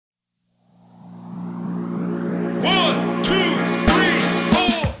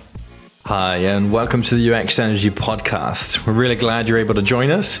Hi, and welcome to the UX Energy Podcast. We're really glad you're able to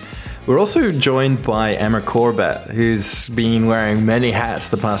join us. We're also joined by Emma Corbett, who's been wearing many hats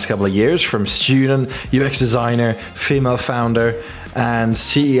the past couple of years, from student, UX designer, female founder, and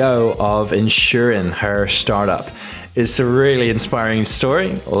CEO of Insurin, her startup. It's a really inspiring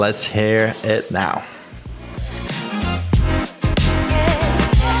story. Let's hear it now.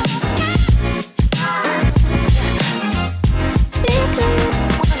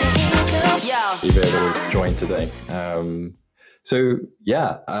 You've been able to join today.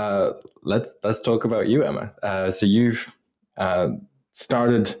 Let's talk about you, Emma. So you've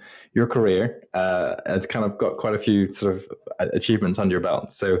started your career, has kind of got quite a few sort of achievements under your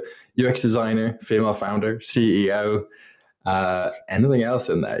belt. So UX designer, female founder, CEO, anything else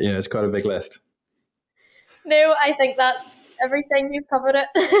in there? It's quite a big list. No, I think that's everything. You've covered it.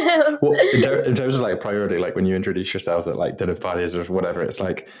 Well, in terms of like priority, like when you introduce yourselves at like dinner parties or whatever, it's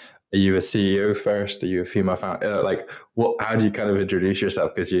like, are you a CEO first? Are you a female founder? How do you kind of introduce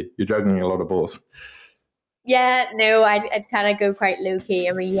yourself? Because you're juggling a lot of balls. Yeah, no, I'd kind of go quite low key.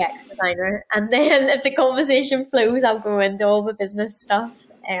 I'm a UX designer, and then if the conversation flows, I'll go into all the business stuff.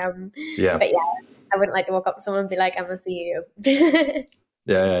 But yeah, I wouldn't like to walk up to someone and be like, "I'm a CEO."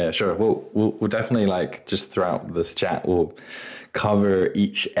 Yeah, sure. We'll definitely just throughout this chat, we'll cover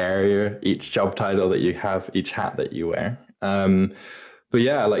each area, each job title that you have, each hat that you wear. But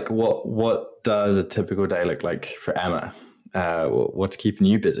yeah, what does a typical day look like for Emma? What's keeping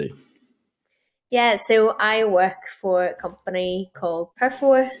you busy? Yeah, so I work for a company called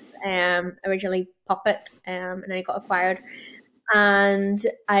Perforce, originally Puppet, and then it got acquired. And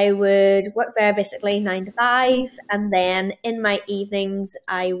I would work there basically 9 to 5, and then in my evenings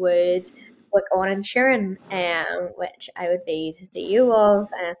I would work on Insurin, which I would be the CEO of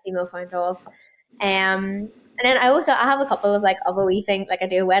and female founder of. And then I have a couple of other wee things, I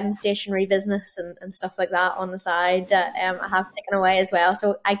do a wedding stationery business and stuff like that on the side that I have taken away as well.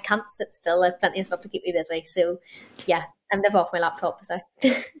 So I can't sit still. I have plenty of stuff to keep me busy. So yeah, I live off my laptop. So.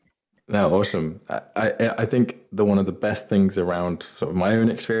 No, awesome. I think one of the best things around sort of my own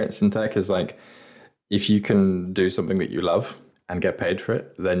experience in tech is if you can do something that you love and get paid for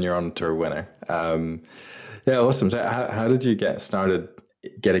it, then you're on to a winner. Yeah, awesome. So how did you get started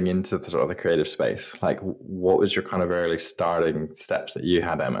getting into the sort of the creative space? What was your kind of early starting steps that you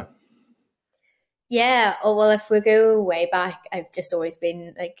had, Emma? Yeah, well, if we go way back, I've just always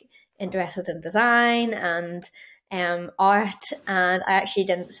been interested in design and art, and I actually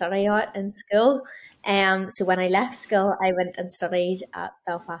didn't study art in school. So when I left school, I went and studied at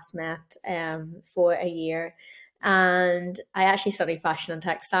Belfast Met for a year. And I actually studied fashion and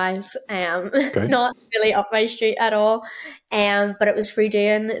textiles, not really up my street at all. But it was through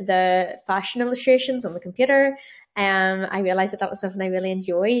doing the fashion illustrations on the computer. I realized that was something I really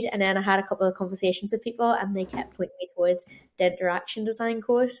enjoyed. And then I had a couple of conversations with people, and they kept pointing me towards the interaction design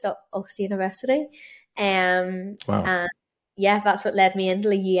course at Ulster University. Wow. And yeah, that's what led me into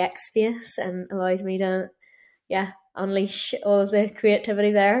the UX space and allowed me to, unleash all of the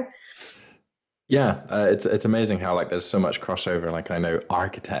creativity there. Yeah, it's amazing how there's so much crossover. I know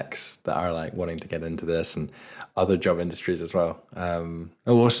architects that are wanting to get into this, and other job industries as well.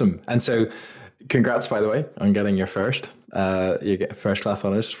 Awesome! And so, congrats, by the way, on getting your first. You get first class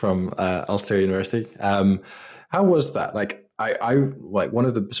honors from Ulster University. How was that? I one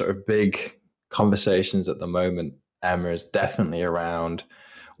of the sort of big conversations at the moment, Emma, is definitely around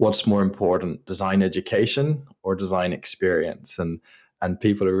what's more important: design education or design experience, and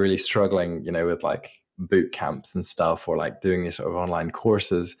people are really struggling, with boot camps and stuff, or doing these sort of online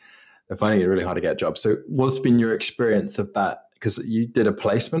courses. They're finding it really hard to get jobs. So what's been your experience of that? Because you did a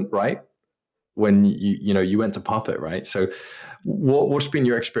placement, right? When you went to Puppet, right? So what's been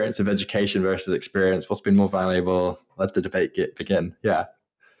your experience of education versus experience? What's been more valuable? Let the debate begin. Yeah.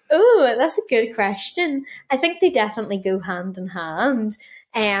 Oh, that's a good question. I think they definitely go hand in hand.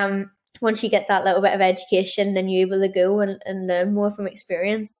 Once you get that little bit of education, then you're able to go and learn more from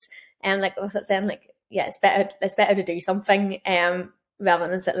experience. Like I was saying, it's better to do something rather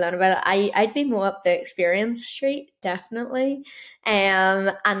than sit and learn about it. I'd be more up the experience street, definitely.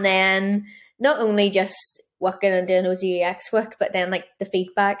 And then not only just working and doing those UX work, but then the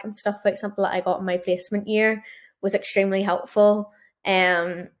feedback and stuff, for example, that I got in my placement year was extremely helpful.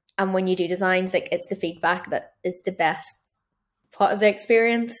 And when you do designs, it's the feedback that is the best part of the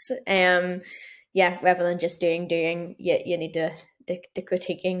experience. Rather than just doing, you need to the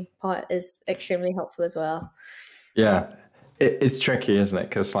critiquing part is extremely helpful as well. Yeah, it's tricky, isn't it?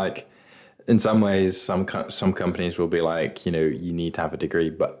 Because in some ways, some companies will be you need to have a degree,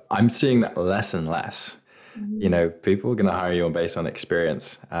 but I'm seeing that less and less. Mm-hmm. People are going to hire you based on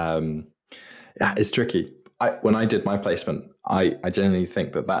experience. Yeah, it's tricky. When I did my placement, I genuinely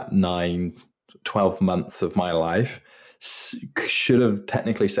think that 9, 12 months of my life should have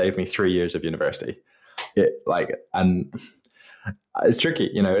technically saved me 3 years of university. And it's tricky,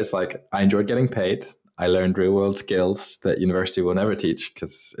 it's like I enjoyed getting paid. I learned real world skills that university will never teach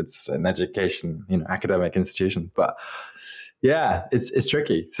because it's an education, academic institution. But yeah, it's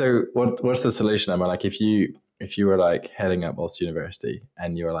tricky. So what's the solution? I mean, like if you were like heading up Ulster University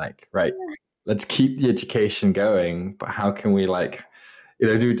and you were like, right, let's keep the education going, but how can we like, do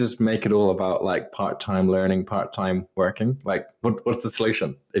we just make it all about like part-time learning, part-time working? Like what's the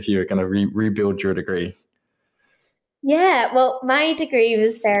solution if you're going to rebuild your degree? Yeah, well, my degree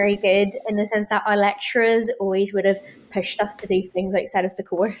was very good in the sense that our lecturers always would have pushed us to do things outside of the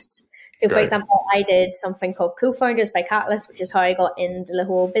course. So, for Great. example, I did something called Co-Founders by Catalyst, which is how I got into the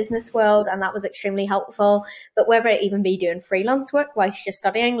whole business world, and that was extremely helpful. But whether it even be doing freelance work whilst you're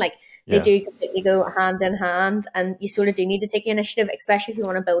studying, like they Yeah. do completely go hand in hand, and you sort of do need to take the initiative, especially if you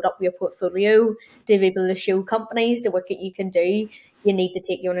want to build up your portfolio to be able to show companies the work that you can do. You need to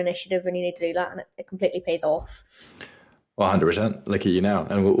take your own initiative, and you need to do that, and it completely pays off. Well, 100%. Look at you now.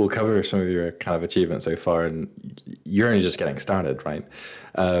 And we'll cover some of your kind of achievements so far. And you're only just getting started, right?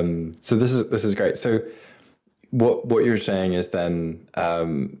 So this is great. So what you're saying is then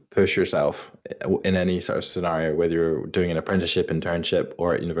push yourself in any sort of scenario, whether you're doing an apprenticeship, internship,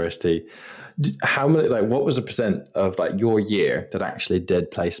 or at university. How many, like, what was the percent of like your year that actually did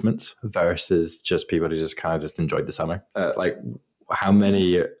placements versus just people who just kind of just enjoyed the summer? Like, how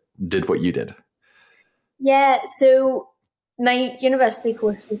many did what you did? Yeah, so my university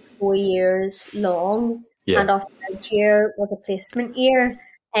course was 4 years long, Yeah. and our third year was a placement year.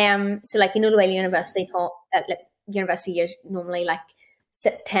 So like the way university taught, like university years normally like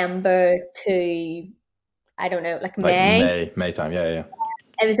September to I don't know, like Like May. May time. Yeah, yeah.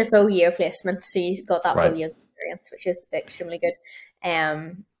 It was a full year placement, so you got that full Right. year's experience, which is extremely good.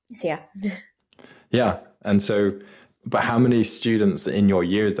 So yeah. Yeah. And so, but how many students in your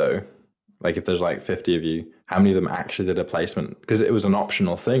year though? Like if there's like 50 of you, how many of them actually did a placement? Because it was an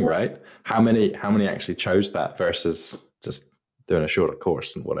optional thing, right? How many actually chose that versus just doing a shorter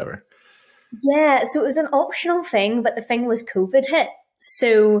course and whatever? Yeah, so it was an optional thing, but the thing was COVID hit.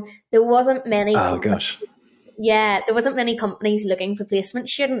 So there wasn't many Oh companies. gosh. Yeah, there wasn't many companies looking for placement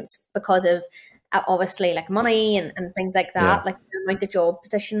students because of obviously like money and things like Yeah. that. Like the amount of job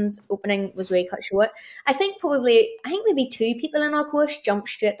positions opening was way cut short. I think maybe two people in our course jumped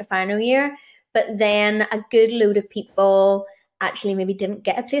straight to final year, but then a good load of people actually maybe didn't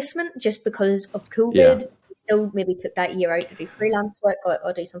get a placement just because of Yeah. COVID. Still maybe took that year out to do freelance work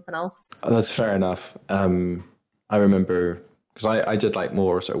or do something else. Oh, that's fair enough. I remember because I did like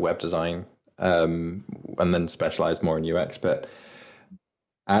more sort of web design and then specialized more in UX, but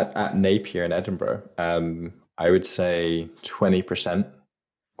at Napier in Edinburgh, I would say 20%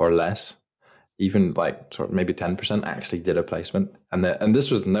 or less, even like sort of maybe 10% actually did a placement. And this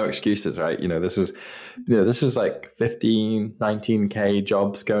was no excuses, right? This was like 15, 19K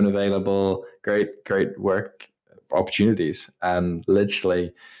jobs going available, great work opportunities. And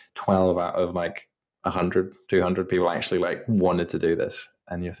literally 12 out of like 100, 200 people actually like wanted to do this.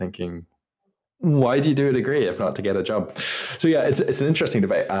 And you're thinking, why do you do a degree if not to get a job? So yeah, it's an interesting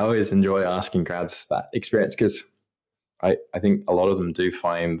debate. I always enjoy asking grads that experience because I think a lot of them do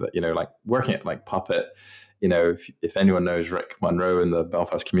find that, like working at like Puppet, if anyone knows Rick Munro in the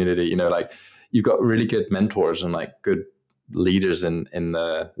Belfast community, like you've got really good mentors and like good leaders in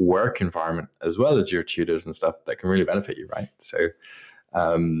the work environment as well as your tutors and stuff that can really benefit you, right? So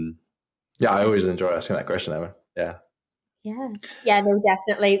yeah, I always enjoy asking that question, Emma. Yeah. Yeah. Yeah, no,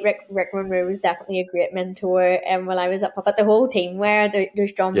 definitely. Rick Monroe was definitely a great mentor. While I was up, but the whole team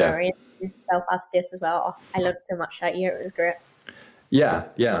there's John Yeah. Murray, there's Belfast based as well. Oh, I learned so much that year. It was great. Yeah.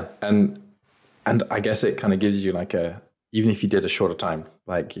 Yeah. And I guess it kind of gives you like even if you did a shorter time,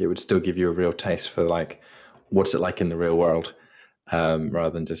 like it would still give you a real taste for like what's it like in the real world, rather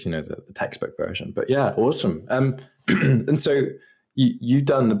than just the textbook version. But yeah, awesome. And so you've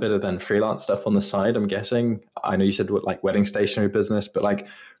done a bit of then freelance stuff on the side, I'm guessing. I know you said what like wedding stationery business, but like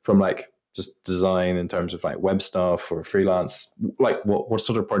from like just design in terms of like web stuff or freelance, like what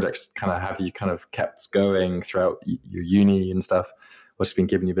sort of projects kind of have you kind of kept going throughout your uni and stuff? What's been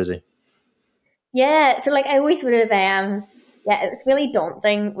keeping you busy? Yeah, so like I always would have yeah, it's really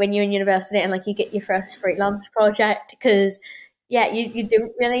daunting when you're in university and like you get your first freelance project because yeah, you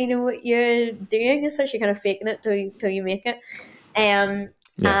don't really know what you're doing, so you're kind of faking it till you make it. Yeah. And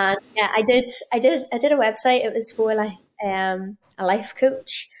yeah, I did a website. It was for like a life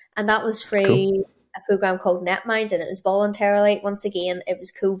coach, and that was Cool. through a program called Netminds, and it was voluntarily. Once again, it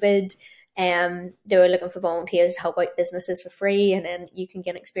was COVID. they were looking for volunteers to help out businesses for free, and then you can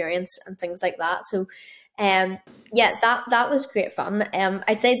get experience and things like that. So yeah, that was great fun.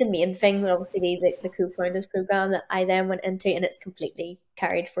 I'd say the main thing would obviously be the co-founders program that I then went into, and it's completely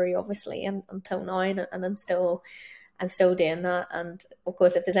carried through obviously until now, and I'm still doing that. And of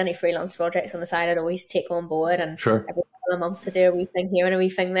course, if there's any freelance projects on the side, I'd always take on board, and Sure. every couple of months I do a wee thing here and a wee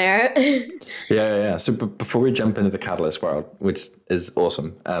thing there. Yeah. So before we jump into the Catalyst world, which is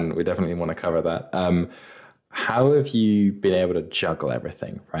awesome, and we definitely want to cover that, how have you been able to juggle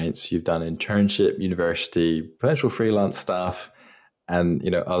everything, right? So you've done internship, university, potential freelance stuff, and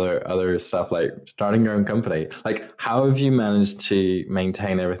other stuff like starting your own company. Like, how have you managed to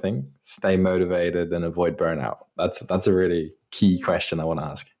maintain everything, stay motivated, and avoid burnout? That's a really key question I want to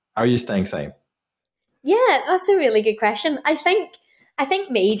ask. How are you staying sane? Yeah, that's a really good question. I think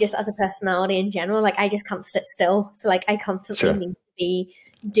me just as a personality in general, like I just can't sit still. So like I constantly Sure. need to be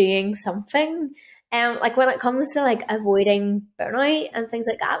doing something. Like when it comes to like avoiding burnout and things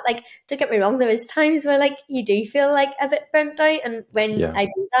like that, like don't get me wrong, there is times where like you do feel like a bit burnt out, and when Yeah. I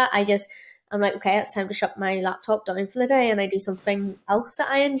do that, I'm like, okay, it's time to shut my laptop down for the day, and I do something else that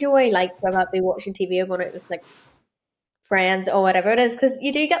I enjoy, like whether that be watching TV or going out with like friends or whatever it is, because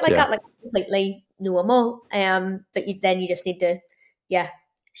you do get like Yeah. that, like it's completely normal. But you just need to, yeah,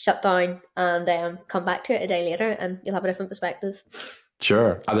 shut down and come back to it a day later, and you'll have a different perspective.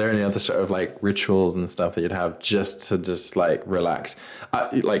 Sure. Are there any other sort of like rituals and stuff that you'd have just to just like relax?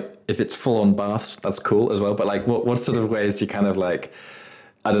 Like if it's full on baths, that's cool as well. But like, what sort of ways do you kind of like,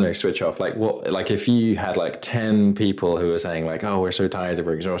 I don't know, switch off? Like what, like if you had like 10 people who were saying like, oh, we're so tired,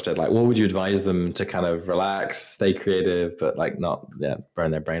 we're exhausted. Like, what would you advise them to kind of relax, stay creative, but like not, yeah,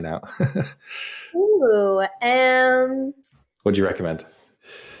 burn their brain out? Ooh, What do you recommend?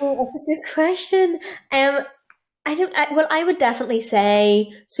 oh, that's a good question. I don't. Well, I would definitely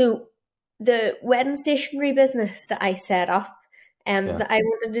say so. The wedding stationery business that I set up, Yeah. that I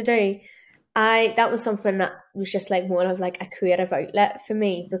wanted to do, I that was something that was just like more of like a creative outlet for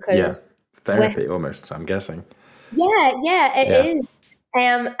me, Yeah. because with Therapy almost, I'm guessing. yeah, it Yeah. is.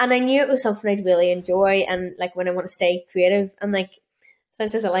 And I knew it was something I'd really enjoy, and like when I want to stay creative, and like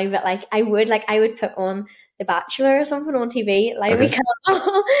sounds just a line, but like I would put on The Bachelor or something on TV, like we Okay.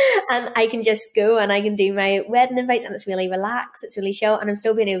 can, and I can just go and I can do my wedding invites, and it's really relaxed, it's really chill, and I'm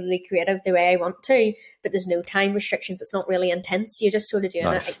still being able to be creative the way I want to, but there's no time restrictions. It's not really intense. You're just sort of doing it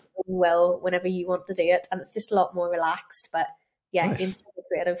at Nice. your own will whenever you want to do it, and it's just a lot more relaxed. But yeah, being Nice. super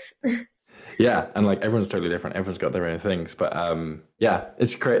creative. Yeah, and like everyone's totally different. Everyone's got their own things, but yeah,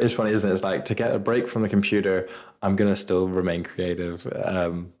 it's great. It's funny, isn't it? It's like to get a break from the computer. I'm gonna still remain creative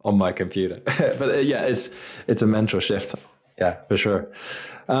on my computer, but yeah, it's a mental shift. Yeah, for sure.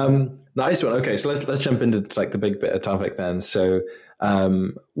 Nice one. Okay, so let's jump into like the big bit of topic then. So,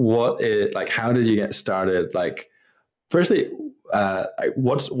 what is like? How did you get started? Like, firstly,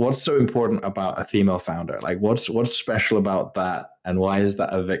 what's so important about a female founder? Like, what's special about that, and why is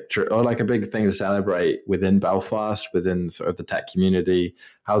that a victory or like a big thing to celebrate within Belfast, within sort of the tech community?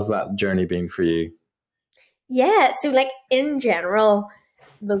 How's that journey been for you? Yeah, so like in general,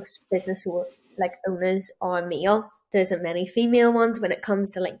 most like owners are male. There isn't many female ones when it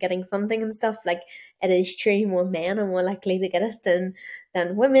comes to like getting funding and stuff. Like it is true, more men are more likely to get it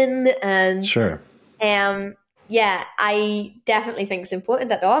than women. And Sure. um yeah, I definitely think it's important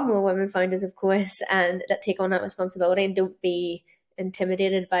that there are more women founders, of course, and that take on that responsibility and don't be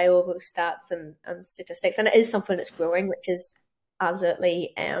intimidated by all those stats and statistics. And it is something that's growing, which is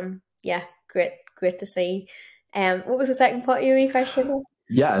absolutely yeah, great to see. What was the second part of your question?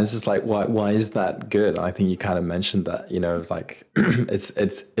 Yeah, and it's just like why is that good? I think you kind of mentioned that, like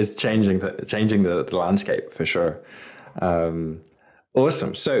it's changing the landscape for sure.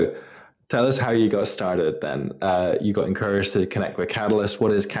 Awesome. So tell us how you got started then. You got encouraged to connect with Catalyst.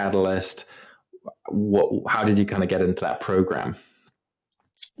 What is Catalyst? How did you kind of get into that program?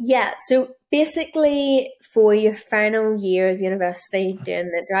 Yeah, so basically, for your final year of university,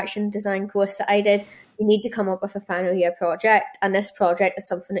 doing the interaction design course that I did, you need to come up with a final year project, and this project is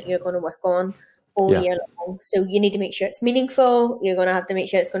something that you're going to work on all Yeah. year long. So you need to make sure it's meaningful. You're going to have to make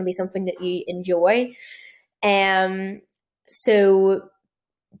sure it's going to be something that you enjoy. Um, so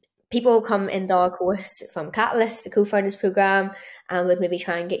people come into our course from Catalyst, the co-founders program, and would maybe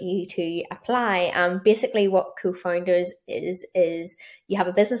try and get you to apply. And basically what co-founders is you have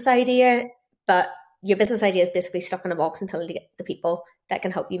a business idea, but your business idea is basically stuck in a box until you get the people that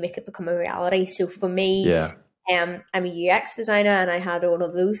can help you make it become a reality. So for me, Yeah. I'm a UX designer and I had all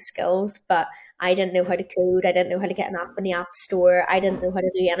of those skills, but I didn't know how to code. I didn't know how to get an app in the app store. I didn't know how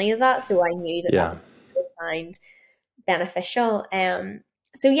to do any of that. So I knew that Yeah. was find beneficial.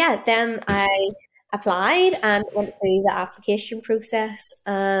 So yeah, then I applied and went through the application process,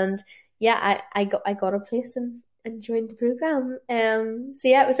 and yeah, I got a place and joined the program. So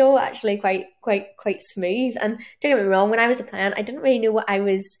yeah, it was all actually quite smooth. And don't get me wrong, when I was applying, I didn't really know what I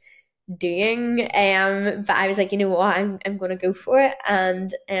was doing. But I was like, you know what, I'm gonna go for it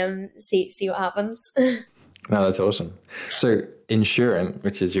and see what happens. No, that's awesome. So Insurin,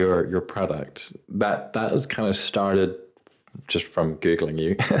 which is your product, that was kind of started just from Googling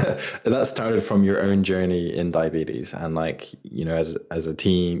you. That started from your own journey in diabetes, and like, as a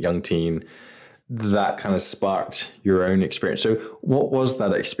young teen, that kind of sparked your own experience. So what was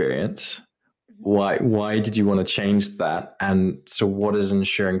that experience? Why did you want to change that? And so what is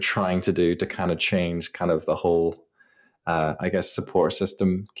Insuring trying to do to kind of change kind of the whole, I guess, support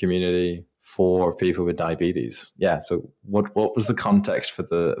system community for people with diabetes? Yeah. So what was the context for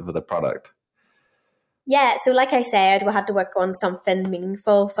the product? Yeah, so like I said, we had to work on something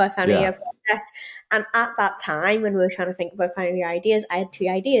meaningful for a final Yeah. year project. And at that time, when we were trying to think about final year ideas, I had two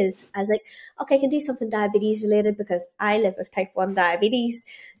ideas. I was like, okay, I can do something diabetes related because I live with type 1 diabetes.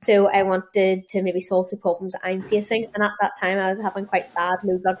 So I wanted to maybe solve the problems I'm facing. And at that time, I was having quite bad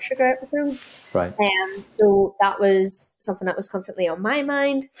low blood sugar episodes. Right. So that was something that was constantly on my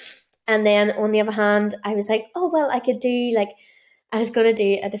mind. And then on the other hand, I was like, oh, well, I could do like, I was going to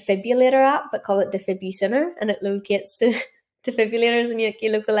do a defibrillator app, but call it Defibu and it locates the defibrillators in your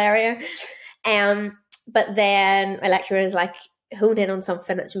local area. But then my lecturer was like, hone in on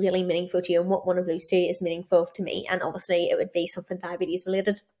something that's really meaningful to you, and what one of those two is meaningful to me. And obviously, it would be something diabetes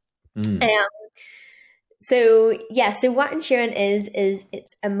related. Mm. Um, so yeah, so what Insurin is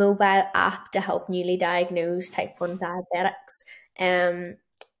it's a mobile app to help newly diagnosed type 1 diabetics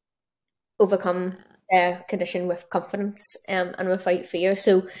overcome a condition with confidence and without fear.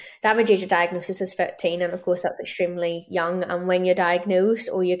 So the average age of diagnosis is 13, and of course that's extremely young. And when you're diagnosed,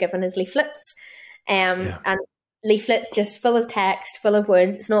 all you're given is leaflets, Yeah. and leaflets just full of text, full of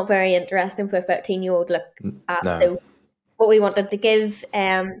words. It's not very interesting for a 13-year-old look at. No. So what we wanted to give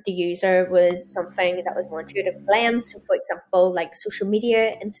the user was something that was more intuitive for them. So, for example, like social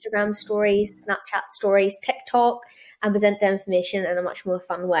media, Instagram stories, Snapchat stories, TikTok, and present the information in a much more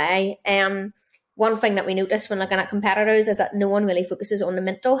fun way. One thing that we noticed when looking at competitors is that no one really focuses on the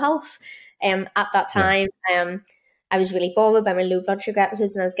mental health. At that Yeah. time, I was really bothered by my low blood sugar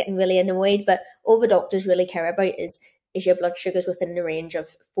episodes, and I was getting really annoyed. But all the doctors really care about is your blood sugars within the range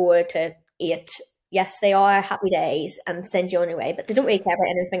of 4 to 8. Yes, they are happy days and send you on your way, but they don't really care about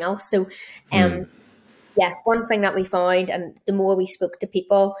anything else. So, Mm. yeah, one thing that we found, and the more we spoke to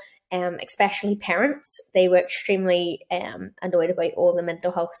people, especially parents, they were extremely annoyed about all the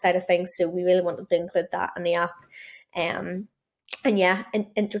mental health side of things. So we really wanted to include that in the app. Um, and yeah,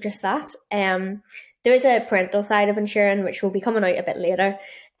 introduce that. There is a parental side of Insurin, which will be coming out a bit later.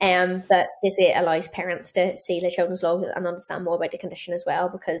 But basically it allows parents to see their children's log and understand more about the condition as well,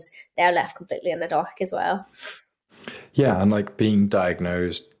 because they're left completely in the dark as well. Yeah, and like being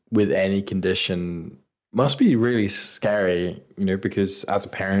diagnosed with any condition must be really scary, because as a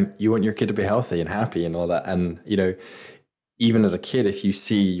parent, you want your kid to be healthy and happy and all that. And, even as a kid, if you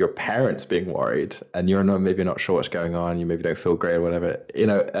see your parents being worried and you're maybe not sure what's going on, you maybe don't feel great or whatever,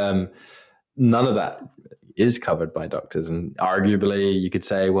 none of that is covered by doctors. And arguably you could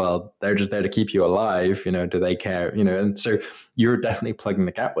say, well, they're just there to keep you alive. Do they care? And so you're definitely plugging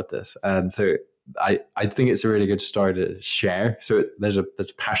the gap with this. And so I think it's a really good story to share. So there's a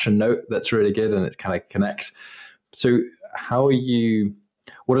passion note that's really good, and it kind of connects. So how are you?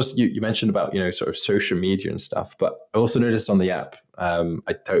 What else you mentioned about sort of social media and stuff, but I also noticed on the app,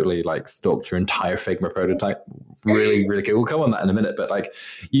 I totally like stalked your entire Figma prototype. Really, really cool. We'll come on that in a minute, but like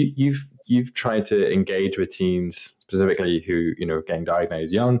you've tried to engage with teens specifically who getting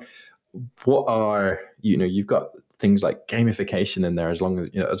diagnosed young. What are you've got things like gamification in there, as long as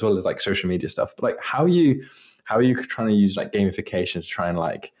as well as like social media stuff. But like how are you trying to use like gamification to try and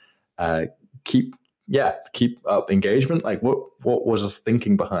like keep up engagement? Like what was us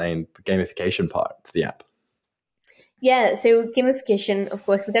thinking behind the gamification part to the app? Yeah, so gamification, of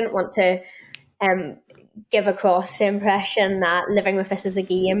course, we didn't want to um, give across the impression that living with this is a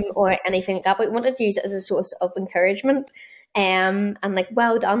game or anything like that, but we wanted to use it as a source of encouragement. And like,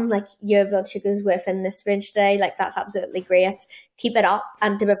 well done, like your blood sugar's within this range today, like that's absolutely great. Keep it up,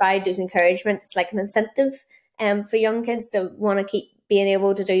 and to provide those encouragements, like an incentive for young kids to want to keep being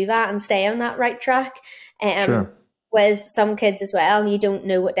able to do that and stay on that right track. Um, Sure. Whereas some kids as well, you don't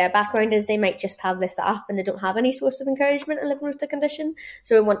know what their background is. They might just have this app and they don't have any source of encouragement in living with the condition.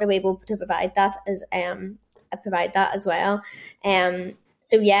 So we want to be able to provide that as well.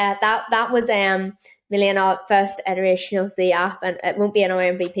 So yeah, that was really in our first iteration of the app, and it won't be in our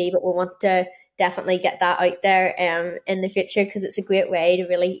MVP, but we want to definitely get that out there in the future, because it's a great way to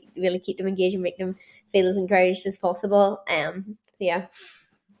really keep them engaged and make them feel as encouraged as possible. So yeah.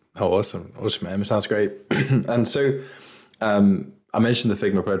 Oh, awesome. Awesome, man. It sounds great. And so I mentioned the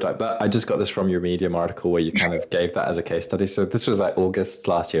Figma prototype. That I just got this from your Medium article where you kind of gave that as a case study. So this was like August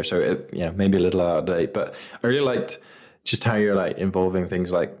last year. So it, maybe a little out of date, but I really liked just how you're like involving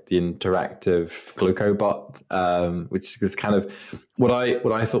things like the interactive glucobot, which is kind of what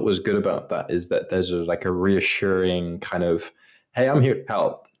I thought was good about that is that there's like a reassuring kind of, hey, I'm here to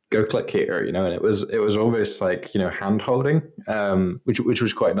help. Go click here, and it was almost like hand holding, which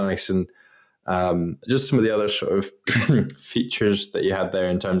was quite nice, and just some of the other sort of features that you had there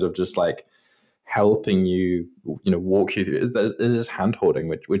in terms of just like helping you, walk you through is this hand holding,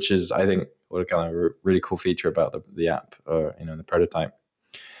 which is I think what a kind of really cool feature about the app or the prototype.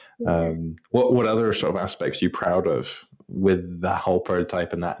 Yeah. What other sort of aspects are you proud of with that whole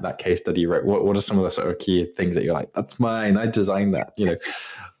prototype and that case study you wrote? What are some of the sort of key things that you're like, that's mine, I designed that?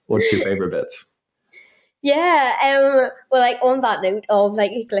 What's your favorite bits? Yeah, well, like on that note of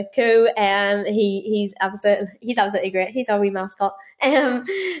like Glico, he's absolutely great. He's our wee mascot.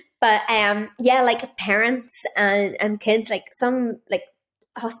 But yeah, like parents and kids, like some like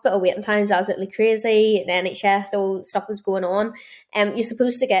hospital waiting times are absolutely crazy. The NHS, all stuff is going on. You're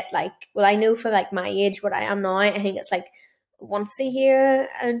supposed to get like, well, I know for like my age, what I am now, I think it's like once a year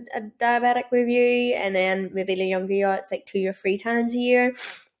a diabetic review, and then maybe the younger you are, it's like 2 or 3 times a year.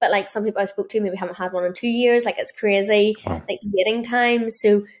 But like some people I spoke to maybe haven't had one in 2 years. Like it's crazy, Wow. like the waiting times.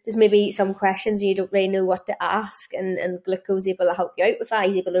 So there's maybe some questions you don't really know what to ask, and Gluco's able to help you out with that.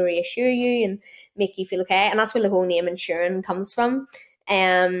 He's able to reassure you and make you feel okay. And that's where the whole name Insurin comes from.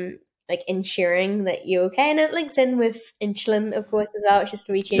 Like ensuring that you're okay. And it links in with insulin, of course, as well. It's just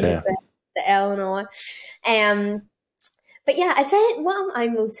a wee change of Yeah. the L and all. But yeah, I'd say what am I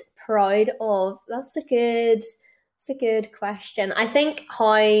most proud of? That's a good question. I think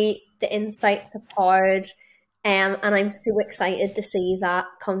how the insights are powered, and I'm so excited to see that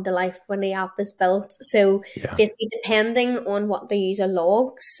come to life when the app is built. So Yeah. basically, depending on what the user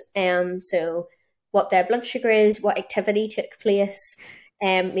logs, so what their blood sugar is, what activity took place,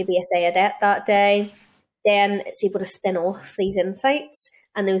 maybe if they had ate that day, then it's able to spin off these insights,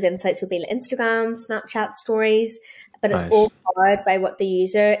 and those insights will be like Instagram, Snapchat stories, but it's all Nice. powered by what the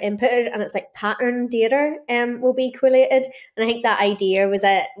user inputted, and it's like pattern data will be collated. And I think that idea was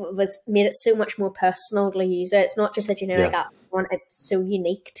made it so much more personal to the user. It's not just a generic Yeah. app one, it's so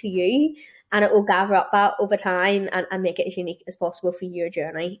unique to you, and it will gather up that over time and make it as unique as possible for your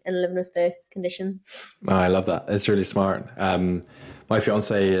journey and living with the condition. Oh, I love that. It's really smart. My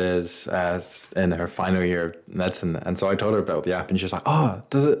fiance is in her final year of medicine, and so I told her about the app, and she's like, "Oh,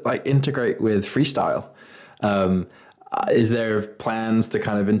 does it like integrate with Freestyle? Um, is there plans to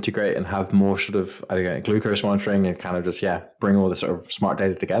kind of integrate and have more sort of I don't know, glucose monitoring and kind of just bring all this sort of smart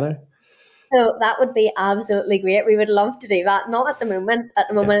data together?" So that would be absolutely great. We would love to do that. Not at the moment. At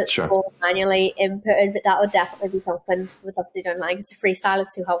the Yeah, moment, it's sure. all manually inputted, but that would definitely be something we'd love to do online, because the freestyle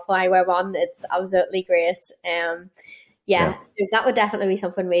is so helpful. I wear one; it's absolutely great. Yeah, Yeah, so that would definitely be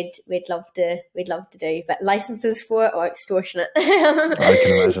something we'd love to do. But licenses for it are extortionate. I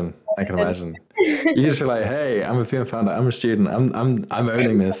can imagine. I can imagine. You just feel like, hey, I'm a film founder. I'm a student. I'm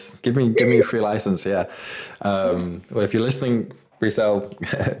owning this. Give me a free license. Yeah. Well, if you're listening, resell,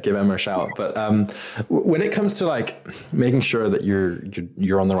 give Emma a shout. But when it comes to like making sure that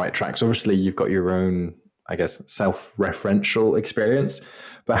you're on the right tracks, obviously you've got your own, I guess, self-referential experience.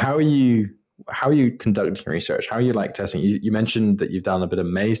 But how are you conducting research? How are you like testing? You mentioned that you've done a bit of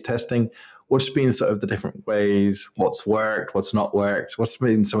maze testing. What's been sort of the different ways? What's worked? What's not worked? What's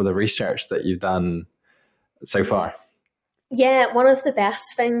been some of the research that you've done so far? Yeah, one of the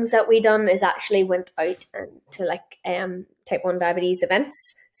best things that we done is actually went out and to like type 1 diabetes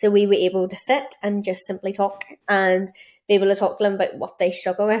events. So we were able to sit and just simply talk and be able to talk to them about what they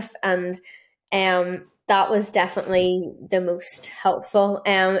struggle with. And that was definitely the most helpful.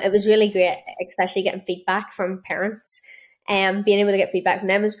 It was really great, especially getting feedback from parents. Being able to get feedback from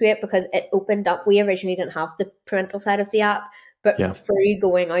them was great because it opened up. We originally didn't have the parental side of the app, Yeah. but through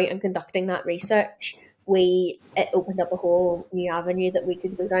going out and conducting that research, it opened up a whole new avenue that we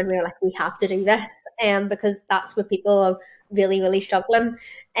could go down. We were like, we have to do this, because that's where people are really, really struggling.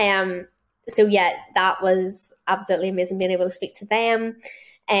 So yeah, that was absolutely amazing being able to speak to them.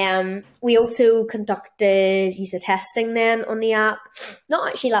 We also conducted user testing then on the app, not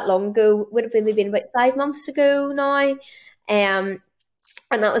actually that long ago. Would have been maybe about 5 months ago now. And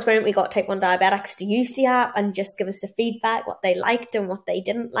that was when we got type 1 diabetics to use the app and just give us the feedback, what they liked and what they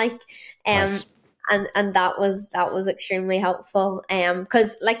didn't like. Nice. and that was extremely helpful.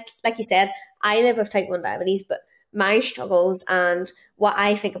 Because like you said, I live with type 1 diabetes, but my struggles and what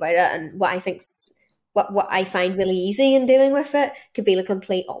I think about it and what I find really easy in dealing with it could be the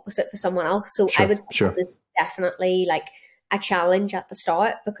complete opposite for someone else. So I Sure, would say that sure. was definitely like a challenge at the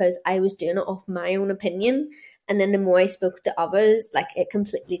start because I was doing it off my own opinion. And then the more I spoke to others, like it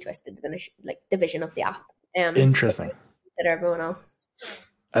completely twisted the vision of the app. Interesting. Consider everyone else.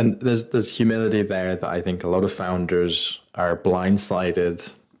 And there's humility there that I think a lot of founders are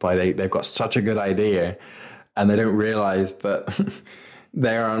blindsided by. They've got such a good idea and they don't realize that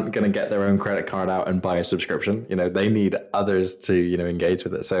they aren't going to get their own credit card out and buy a subscription. They need others to, engage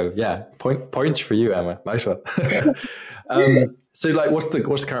with it. So yeah, points for you, Emma. Nice one. So like, what's the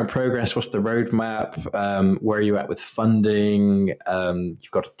current progress? What's the roadmap? Where are you at with funding?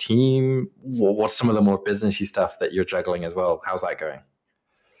 You've got a team. What's some of the more businessy stuff that you're juggling as well? How's that going?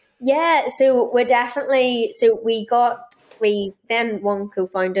 Yeah, so we then won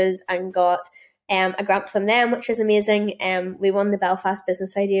co-founders and got a grant from them, which was amazing. We won the Belfast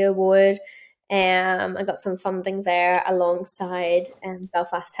Business Idea Award. I got some funding there alongside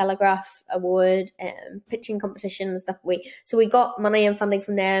Belfast Telegraph Award, pitching competition and stuff. We got money and funding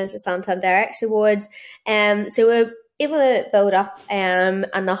from there as the Santander X Awards. So we're able to build up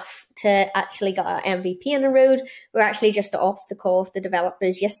enough to actually get our MVP on the road. We're actually just off the call with the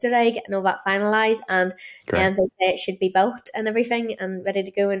developers yesterday, getting all that finalised, and they say it should be built and everything and ready to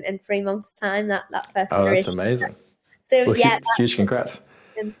go in 3 months' time. That first Oh, that's iteration. amazing. So Well, yeah, huge congrats.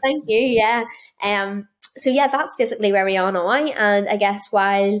 thank you. Yeah. So yeah, that's basically where we are now. And I guess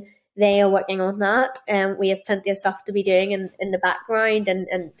while they are working on that, we have plenty of stuff to be doing in the background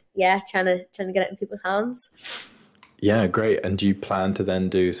and yeah, trying to get it in people's hands. Yeah, great. And do you plan to then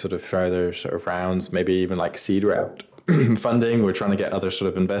do sort of further sort of rounds, maybe even like seed round funding? We're trying to get other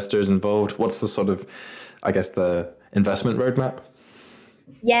sort of investors involved. What's the sort of, I guess, the investment roadmap?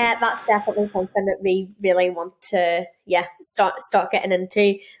 Yeah, that's definitely something that we really want to start getting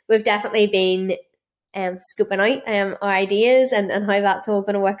into. We've definitely been scoping out our ideas and how that's all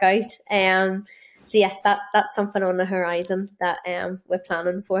going to work out. So yeah, that's something on the horizon that we're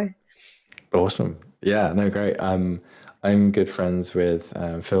planning for. Awesome. Yeah, no, great. I'm good friends with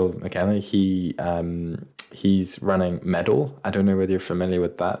Phil McKenna. He's running Medal. I don't know whether you're familiar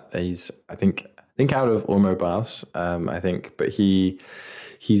with that. He's I think out of Ormo Baths. I think, but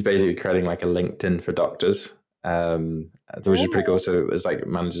he's basically creating like a LinkedIn for doctors. Which is pretty cool. So there's like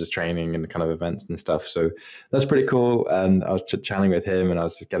managers training and kind of events and stuff. So that's pretty cool. And I was chatting with him and I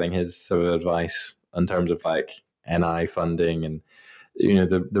was just getting his sort of advice in terms of like NI funding and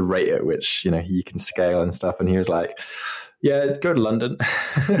the rate at which you can scale and stuff. And he was like, yeah, go to London.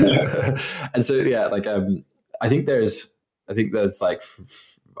 And so yeah, like I think there's like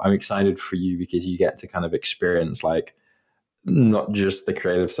I'm excited for you because you get to kind of experience like not just the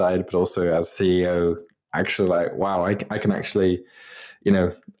creative side but also as CEO actually like, wow, I can actually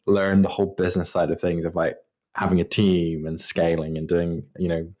learn the whole business side of things of like having a team and scaling and doing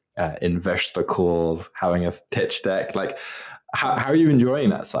investor calls, having a pitch deck. Like how are you enjoying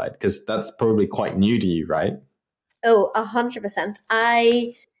that side? Because that's probably quite new to you, right? Oh, 100%.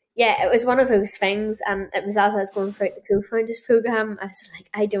 It was one of those things, and it was as I was going through the co-founders program, I was like,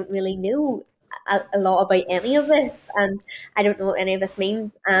 I don't really know a lot about any of this, and I don't know what any of this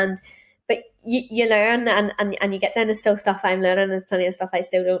means. But you learn, and you get down to still stuff I'm learning. There's plenty of stuff I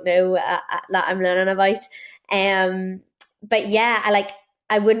still don't know that I'm learning about. But yeah,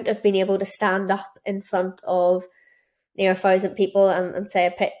 I wouldn't have been able to stand up in front of 1,000 people and say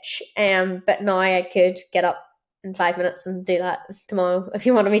a pitch. But now I could get up in 5 minutes and do that tomorrow if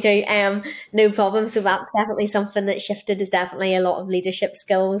you wanted me to. No problem. So that's definitely something that shifted. Is definitely a lot of leadership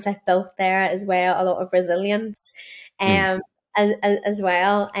skills I've built there as well. A lot of resilience. As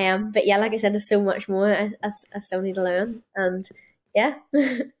well. But yeah, like I said, there's so much more I still need to learn. And yeah.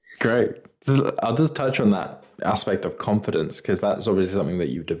 Great. So I'll just touch on that aspect of confidence because that's obviously something that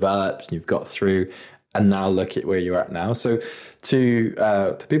you've developed and you've got through, and now look at where you're at now. So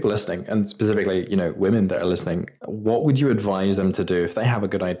to people listening, and specifically women that are listening, what would you advise them to do if they have a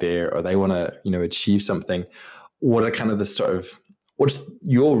good idea or they want to achieve something? What are kind of the sort of, what's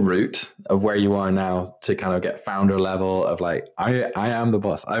your route of where you are now to kind of get founder level of like, I am the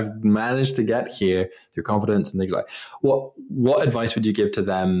boss. I've managed to get here through confidence and things like, what advice would you give to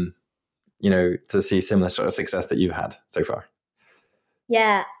them, to see similar sort of success that you've had so far?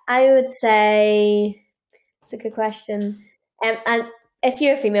 Yeah, I would say it's a good question. And if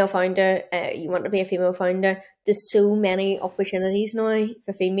you're a female founder, you want to be a female founder, there's so many opportunities now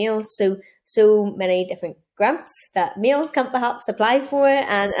for females. So many different grants that males can't perhaps apply for,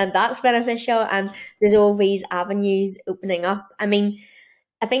 and that's beneficial. And there's all these avenues opening up. I mean,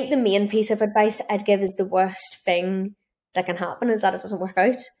 I think the main piece of advice I'd give is the worst thing that can happen is that it doesn't work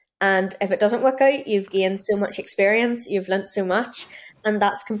out. And if it doesn't work out, you've gained so much experience, you've learnt so much, and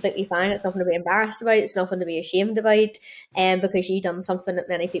that's completely fine. It's nothing to be embarrassed about. It's nothing to be ashamed about, because you've done something that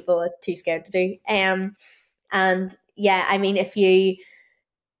many people are too scared to do. And yeah, I mean, if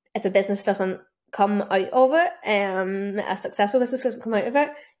a business doesn't come out of it, a successful business doesn't come out of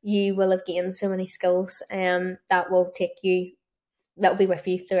it, you will have gained so many skills that will be with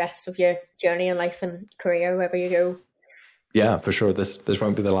you the rest of your journey in life and career, wherever you go. Yeah, for sure. This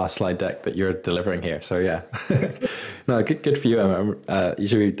won't be the last slide deck that you're delivering here. So yeah, no, good for you, Emma. You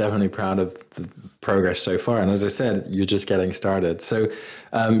should be definitely proud of the progress so far. And as I said, you're just getting started. So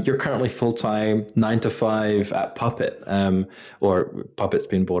you're currently full time, 9 to 5 at Puppet, or Puppet's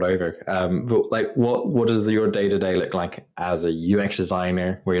been bought over. But like, what does your day to day look like as a UX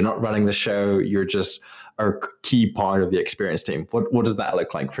designer, where you're not running the show, you're just a key part of the experience team? What does that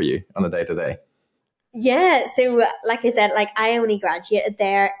look like for you on a day to day? Yeah, so like I said, like I only graduated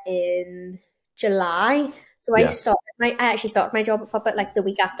there in July. So Yeah, I actually started my job at Puppet like the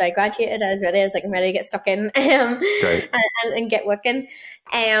week after I graduated. I was ready. I was like, I'm ready to get stuck in great. and get working.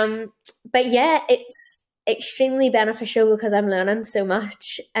 But yeah, it's extremely beneficial because I'm learning so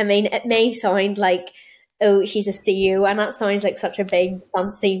much. I mean, it may sound like, oh, she's a CEO, and that sounds like such a big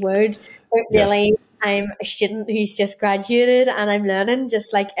fancy word, but Yes. really, I'm a student who's just graduated and I'm learning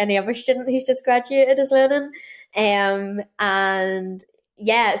just like any other student who's just graduated is learning. And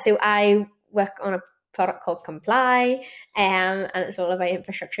yeah, so I work on a product called Comply, and it's all about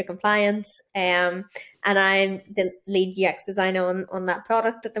infrastructure compliance. And I'm the lead UX designer on that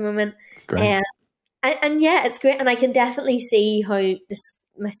product at the moment. Great. Um, and yeah, it's great. And I can definitely see how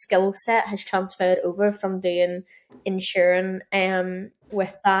my skill set has transferred over from doing Insurin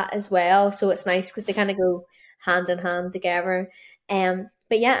with that as well. So it's nice because they kind of go hand in hand together.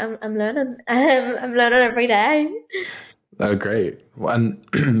 But yeah, I'm learning. I'm learning every day. Oh, great. And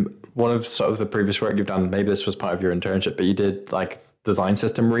one of sort of the previous work you've done, maybe this was part of your internship, but you did like design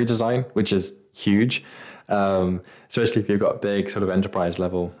system redesign, which is huge, especially if you've got big sort of enterprise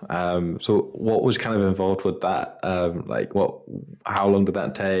level. So what was kind of involved with that? How long did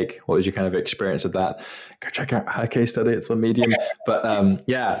that take? What was your kind of experience of that? Go check out her case study. It's on Medium. But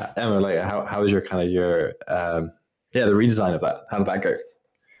yeah, Emma, like how was your kind of the redesign of that? How did that go?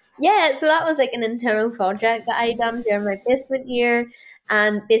 Yeah, so that was like an internal project that I done during my placement year,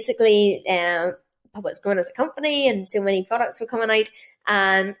 and basically, Public's growing as a company, and so many products were coming out,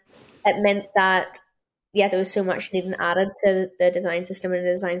 and it meant that yeah, there was so much needing added to the design system, and the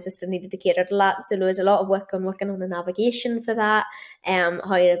design system needed to cater to that. So there was a lot of work on working on the navigation for that,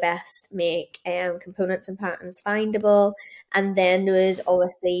 how to best make components and patterns findable, and then there was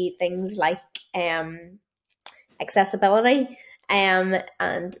obviously things like accessibility, and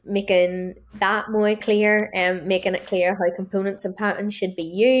making that more clear, making it clear how components and patterns should be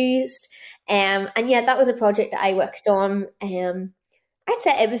used. And yeah, that was a project that I worked on. I'd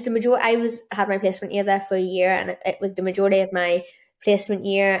say it was the majority. Had my placement year there for a year, and it was the majority of my placement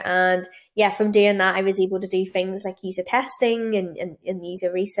year. And yeah, from doing that, I was able to do things like user testing and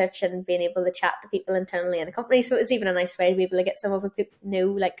user research, and being able to chat to people internally in the company. So it was even a nice way to be able to get some other people know,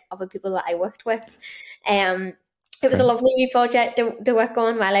 like other people that I worked with. It was a Okay. lovely new project to work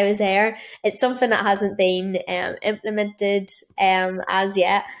on while I was there. It's something that hasn't been implemented as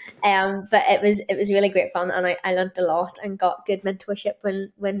yet, but it was really great fun, and I learned a lot and got good mentorship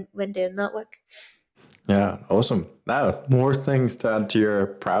when doing that work. Yeah, awesome. Now, more things to add to your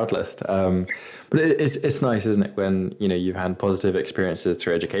proud list. But it's nice, isn't it, when you've had positive experiences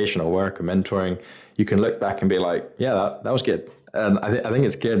through education or work or mentoring, you can look back and be like, yeah, that was good. And I think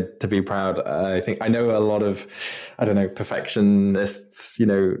it's good to be proud. I know a lot of, I don't know, perfectionists,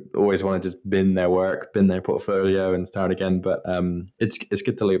 always want to just bin their work, bin their portfolio, and start again. But it's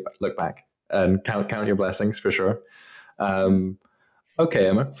good to look back and count your blessings for sure. Um, Okay,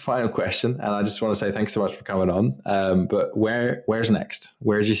 Emma, final question. And I just want to say thanks so much for coming on. But where's next?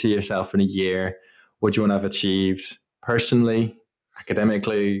 Where do you see yourself in a year? What do you want to have achieved personally,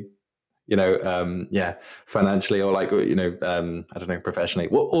 academically, financially, or I don't know, professionally?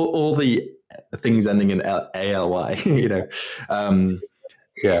 All the things ending in ALY,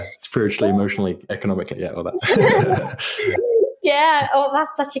 spiritually, emotionally, economically, yeah, all that. Yeah, oh,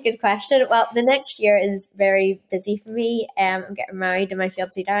 that's such a good question. Well, the next year is very busy for me. I'm getting married to my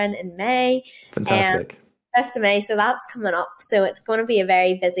fiance Darren in May, um, Fantastic. 1st of May, so that's coming up. So it's going to be a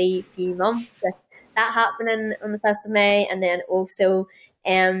very busy few months with that happening on the 1st of May, and then also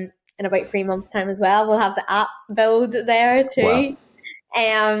in in about 3 months' time as well. We'll have the app build there Wow. too.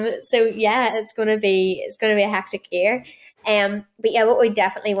 So yeah, it's gonna be a hectic year. But yeah, what we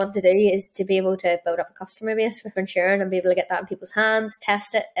definitely want to do is to be able to build up a customer base with Insurin and be able to get that in people's hands,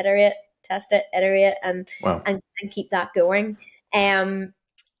 test it, iterate, Wow. and keep that going. Um,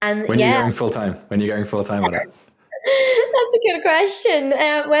 and When you're yeah, going full time, when you're going full time on it. that's a good question.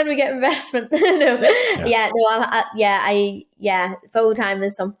 When we get investment, no, Yeah. yeah, no, yeah, full time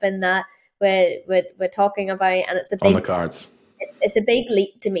is something that we're talking about, and On the cards. it's a big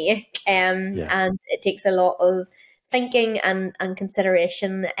leap to make, Yeah. and it takes a lot of thinking and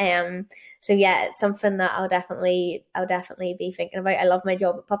consideration. So yeah, it's something that I'll definitely be thinking about. I love my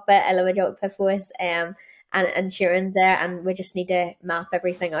job at Puppet. I love my job at Piffwis, and insurance there, and we just need to map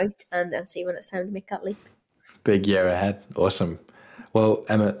everything out and see when it's time to make that leap. Big year ahead. Awesome. Well,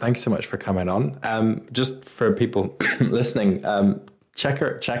 Emma, thanks so much for coming on. Just for people listening, check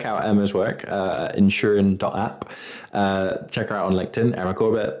out Emma's work, Insurin.app. Check her out on LinkedIn, Emma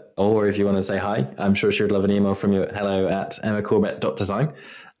Corbett, or if you want to say hi, I'm sure she'd love an email from you at hello@emmacorbett.design.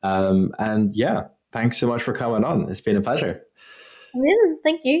 And yeah, thanks so much for coming on. It's been a pleasure. Yeah,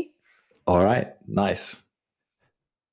 thank you. All right. Nice.